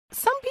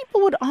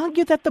people would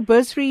argue that the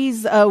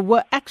bursaries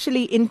were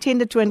actually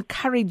intended to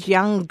encourage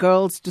young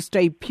girls to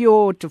stay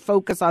pure, to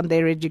focus on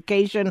their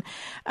education.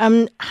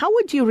 How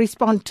would you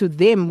respond to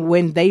them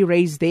when they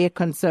raise their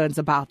concerns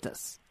about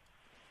this?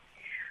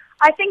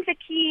 I think the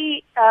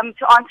key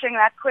to answering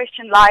that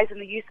question lies in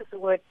the use of the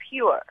word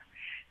pure.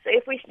 So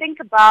if we think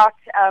about,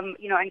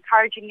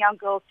 encouraging young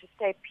girls to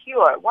stay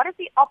pure, what is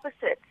the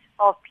opposite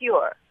of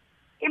pure?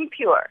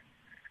 Impure.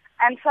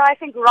 And so I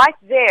think right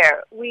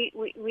there we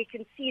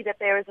can see that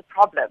there is a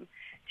problem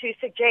to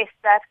suggest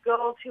that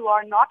girls who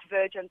are not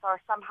virgins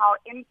are somehow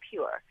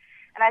impure.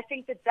 And I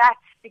think that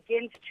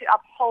begins to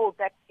uphold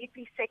that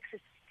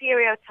episexist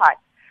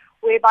stereotype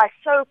whereby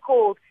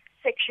so-called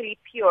sexually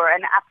pure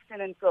and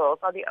abstinent girls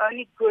are the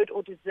only good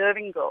or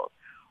deserving girls,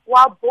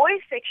 while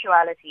boys'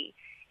 sexuality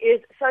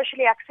is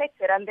socially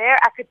accepted and their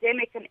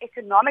academic and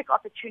economic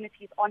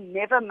opportunities are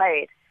never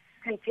made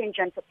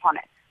contingent upon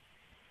it.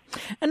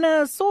 And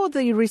I saw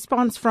the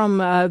response from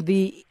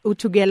the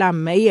Utugela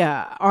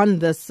mayor on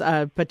this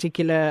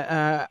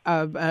particular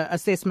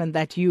assessment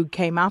that you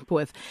came up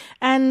with.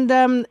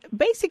 And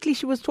basically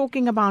she was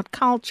talking about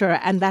culture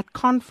and that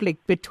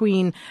conflict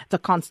between the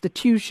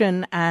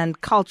constitution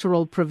and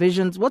cultural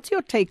provisions. What's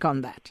your take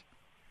on that?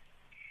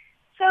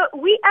 So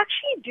we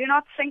actually do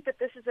not think that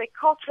this is a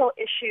cultural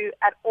issue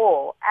at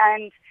all.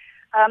 And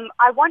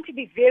I want to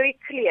be very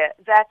clear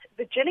that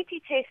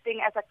virginity testing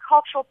as a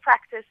cultural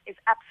practice is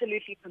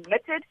absolutely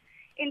permitted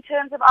in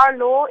terms of our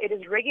law. It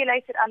is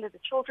regulated under the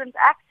Children's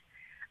Act.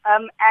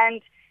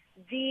 And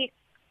the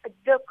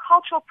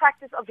cultural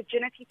practice of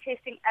virginity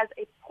testing as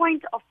a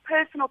point of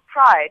personal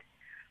pride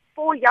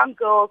for young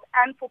girls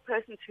and for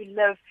persons who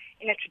live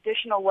in a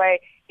traditional way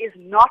is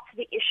not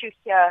the issue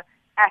here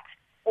at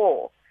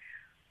all.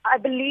 I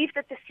believe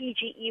that the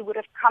CGE would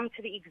have come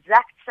to the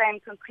exact same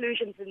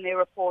conclusions in their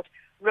report,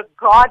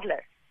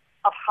 regardless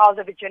of how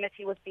the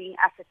virginity was being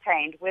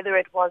ascertained, whether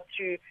it was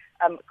through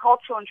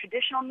cultural and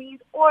traditional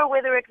means or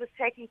whether it was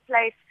taking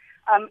place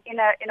in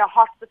a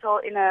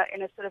hospital in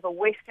a sort of a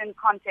Western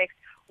context,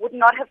 would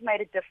not have made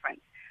a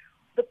difference.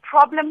 The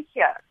problem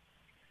here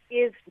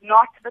is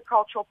not the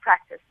cultural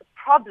practice. The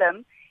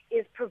problem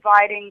is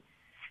providing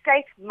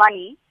state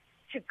money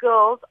to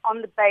girls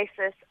on the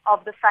basis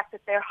of the fact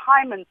that their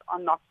hymens are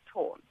not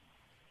torn.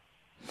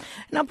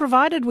 Now,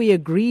 provided we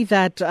agree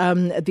that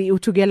the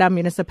Utugela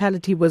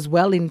municipality was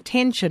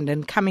well-intentioned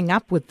in coming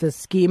up with this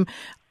scheme,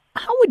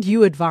 how would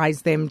you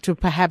advise them to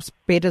perhaps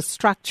better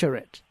structure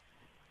it?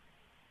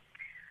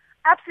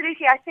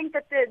 Absolutely. I think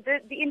that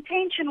the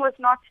intention was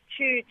not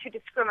to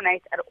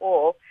discriminate at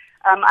all.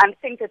 I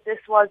think that this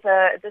was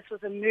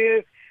a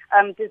move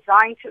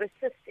designed to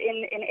assist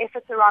in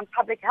efforts around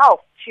public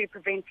health to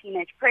prevent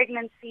teenage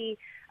pregnancy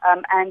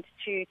and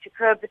to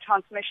curb the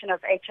transmission of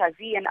HIV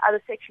and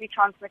other sexually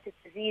transmitted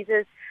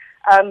diseases.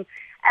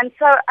 And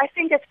so I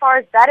think as far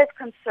as that is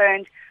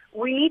concerned,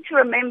 we need to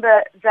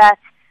remember that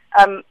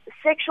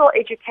sexual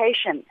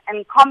education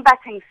and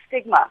combating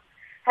stigma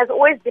has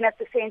always been at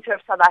the center of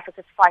South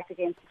Africa's fight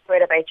against the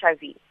spread of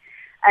HIV.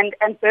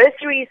 And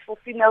bursaries for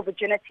female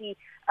virginity,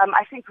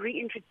 I think,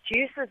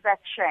 reintroduces that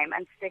shame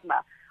and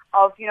stigma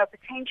of,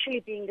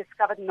 potentially being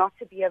discovered not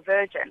to be a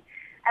virgin.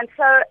 And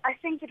so I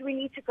think that we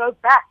need to go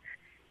back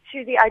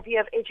to the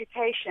idea of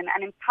education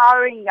and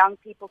empowering young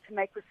people to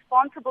make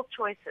responsible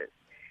choices.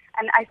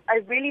 And I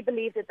really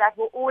believe that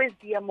will always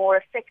be a more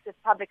effective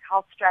public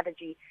health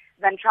strategy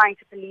than trying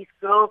to police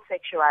girls'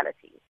 sexuality.